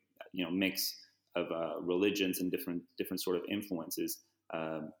mix of religions and different sort of influences.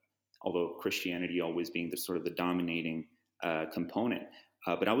 Although Christianity always being the sort of the dominating component.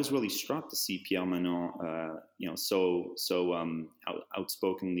 But I was really struck to see Pierre Manon, so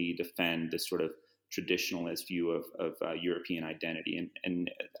outspokenly defend this sort of traditionalist view of European identity.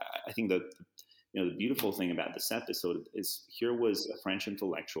 And I think that the beautiful thing about this episode is here was a French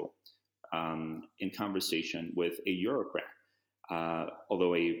intellectual in conversation with a Eurocrat.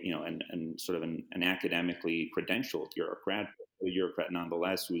 although and sort of an academically credentialed bureaucrat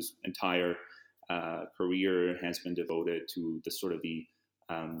nonetheless, whose entire career has been devoted to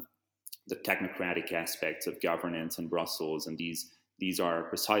the technocratic aspects of governance in Brussels, and these are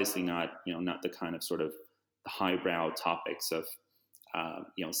precisely not the kind of sort of highbrow topics of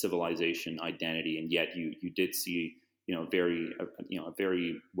civilization, identity, and yet you did see a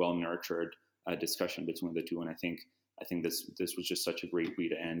very well nurtured discussion between the two, and I think this was just such a great way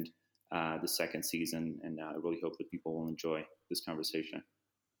to end the second season, and I really hope that people will enjoy this conversation.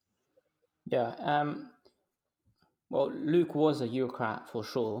 Yeah. Well, Luc was a Eurocrat for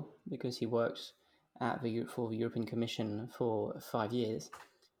sure, because he worked for the European Commission for 5 years.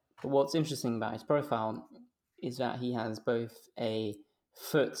 But what's interesting about his profile is that he has both a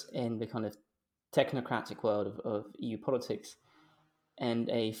foot in the kind of technocratic world of EU politics and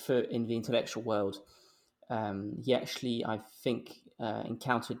a foot in the intellectual world. He actually, I think,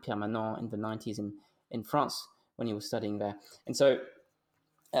 encountered Pierre Manent in the 90s in France when he was studying there. And so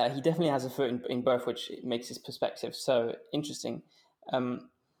he definitely has a foot in both, which makes his perspective so interesting. On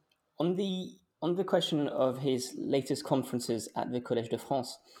the question of his latest conferences at the Collège de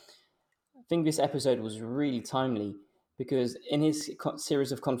France, I think this episode was really timely, because in his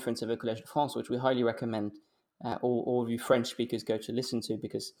series of conferences at the Collège de France, which we highly recommend all of you French speakers go to listen to,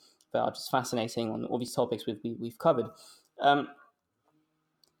 because they are just fascinating on all these topics we've covered.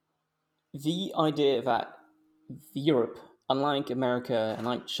 The idea that Europe, unlike America,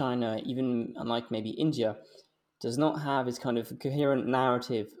 unlike China, even unlike maybe India, does not have this kind of coherent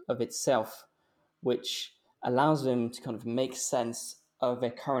narrative of itself, which allows them to kind of make sense of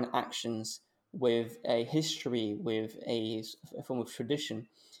their current actions with a history, with a form of tradition.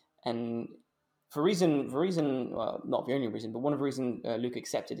 And for reason, well, not the only reason, but one of the reasons Luc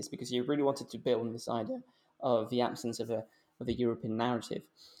accepted is because he really wanted to build on this idea of the absence of a European narrative.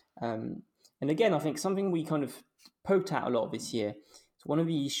 And again, I think something we kind of poked out a lot this year is one of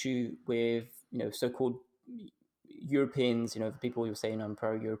the issue with so-called Europeans, the people who say I'm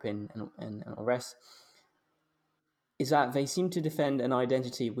pro-European and the rest, is that they seem to defend an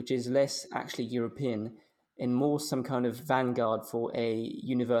identity which is less actually European and more some kind of vanguard for a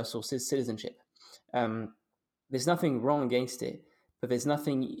universal citizenship. There's nothing wrong against it, but there's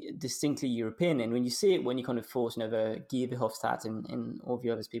nothing distinctly European. And when you see it, when you kind of force, the Guy Verhofstadt and all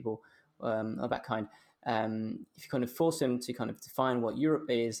the other people of that kind, if you kind of force them to kind of define what Europe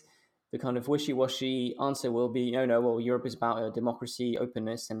is, the kind of wishy-washy answer will be, no, well, Europe is about democracy,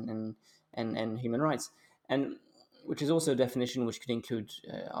 openness, and human rights. And which is also a definition which could include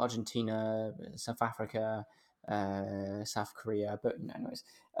Argentina, South Africa, South Korea, but anyways.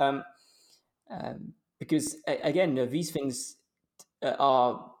 Because again, these things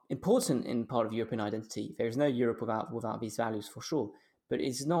are important in part of European identity. There is no Europe without these values for sure, but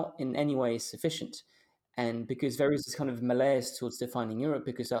it's not in any way sufficient. And because there is this kind of malaise towards defining Europe,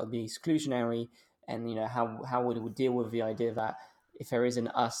 because that would be exclusionary, and how would we deal with the idea that if there is an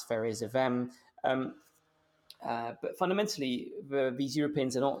us, there is a them. But fundamentally, these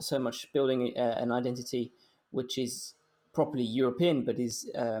Europeans are not so much building an identity which is properly European, but is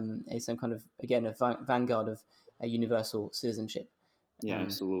some kind of, again, a vanguard of a universal citizenship. Yeah,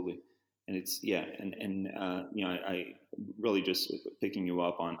 absolutely. And it's I really just picking you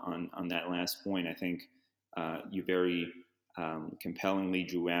up on that last point. I think you very compellingly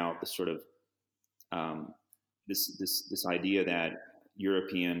drew out the sort of this idea that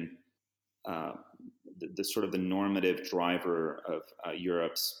European the sort of the normative driver of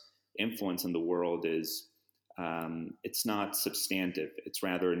Europe's influence in the world is it's not substantive. It's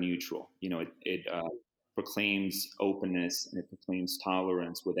rather neutral. It proclaims openness and it proclaims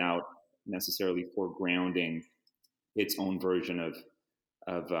tolerance without necessarily foregrounding its own version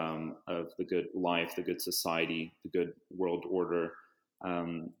of the good life, the good society, the good world order,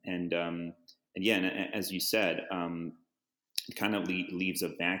 and as you said, it kind of leaves a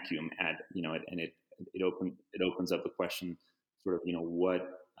vacuum and it opens up the question, sort of, what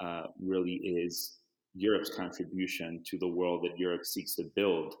really is Europe's contribution to the world that Europe seeks to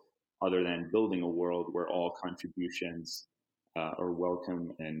build, other than building a world where all contributions are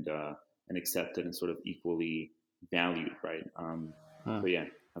welcome and accepted and sort of equally valued, right? So yeah,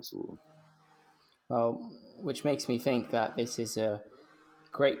 absolutely. Well, which makes me think that this is a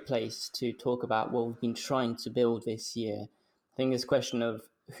great place to talk about what we've been trying to build this year. I think this question of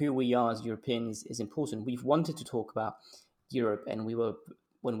who we are as Europeans is important. We've wanted to talk about Europe, and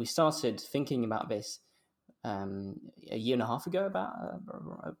when we started thinking about this a year and a half ago, about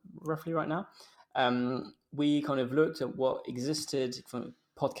roughly right now, we kind of looked at what existed from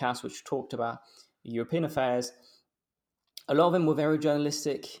podcasts which talked about European affairs, a lot of them were very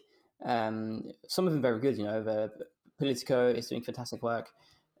journalistic. Some of them very good. Politico is doing fantastic work.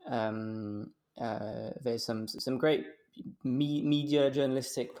 There's some great media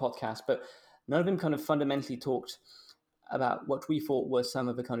journalistic podcasts, but none of them kind of fundamentally talked about what we thought were some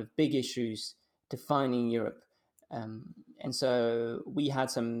of the kind of big issues defining Europe. And so we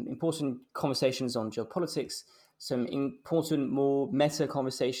had some important conversations on geopolitics, some important more meta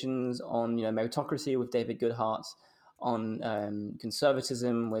conversations on meritocracy with David Goodhart, on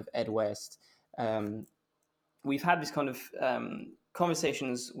conservatism with Ed West. We've had this kind of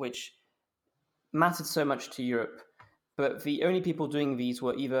conversations which mattered so much to Europe, but the only people doing these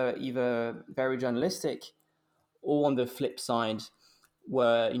were either very journalistic, or on the flip side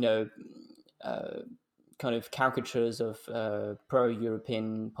were kind of caricatures of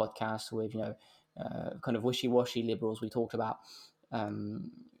pro-European podcasts with kind of wishy-washy liberals we talked about,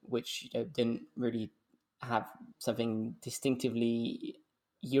 which didn't really have something distinctively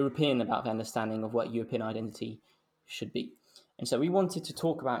European about the understanding of what European identity should be. And so we wanted to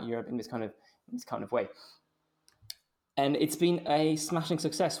talk about Europe in this kind of way. And it's been a smashing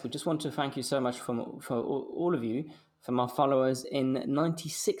success. We just want to thank you so much for all of you, from our followers in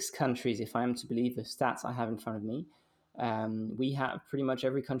 96 countries, if I am to believe the stats I have in front of me. We have pretty much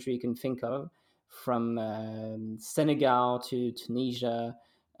every country you can think of, from Senegal to Tunisia,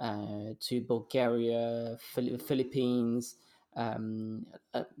 to Bulgaria, Philippines.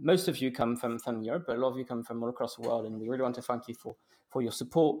 Most of you come from Europe, but a lot of you come from all across the world, and we really want to thank you for your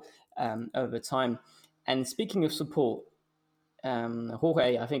support over time. And speaking of support,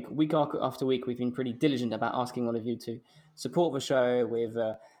 Jorge, I think week after week we've been pretty diligent about asking all of you to support the show with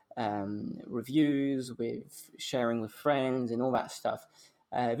reviews, with sharing with friends, and all that stuff.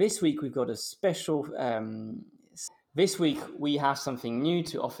 This week we've got a special. This week we have something new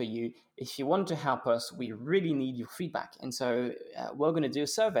to offer you. If you want to help us, we really need your feedback, and so we're going to do a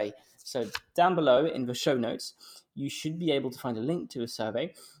survey. So down below in the show notes, you should be able to find a link to a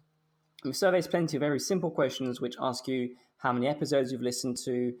survey. The survey is plenty of very simple questions which ask you how many episodes you've listened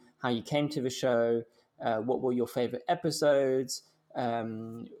to, how you came to the show, what were your favorite episodes,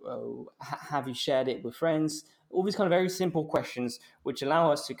 have you shared it with friends? All these kind of very simple questions which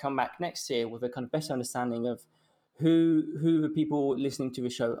allow us to come back next year with a kind of better understanding of who the people listening to the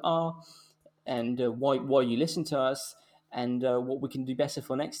show are, and why you listen to us, and what we can do better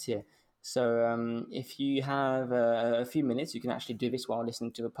for next year. So if you have a few minutes, you can actually do this while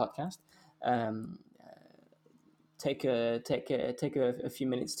listening to the podcast. Take a few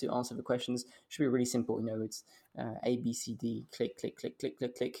minutes to answer the questions. It should be really simple. It's A, B, C, D, click,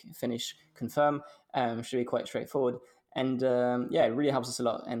 finish, confirm. Should be quite straightforward. And it really helps us a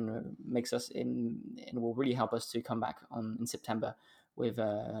lot, and makes us and will really help us to come back in September with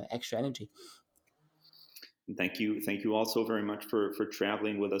extra energy. Thank you all so very much for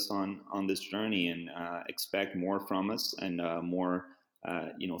traveling with us on this journey, and expect more from us, and more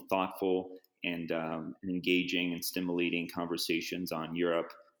thoughtful and engaging and stimulating conversations on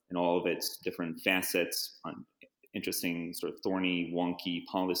Europe and all of its different facets, on interesting sort of thorny, wonky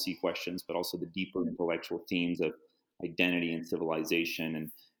policy questions, but also the deeper intellectual themes of identity and civilization.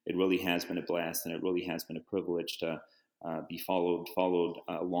 And it really has been a blast, and it really has been a privilege to be followed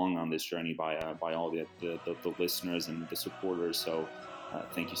along on this journey by all the listeners and the supporters. So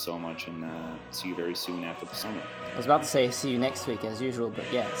thank you so much, and see you very soon after the summer. I was about to say see you next week as usual, but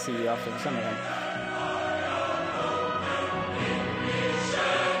see you after the summer then.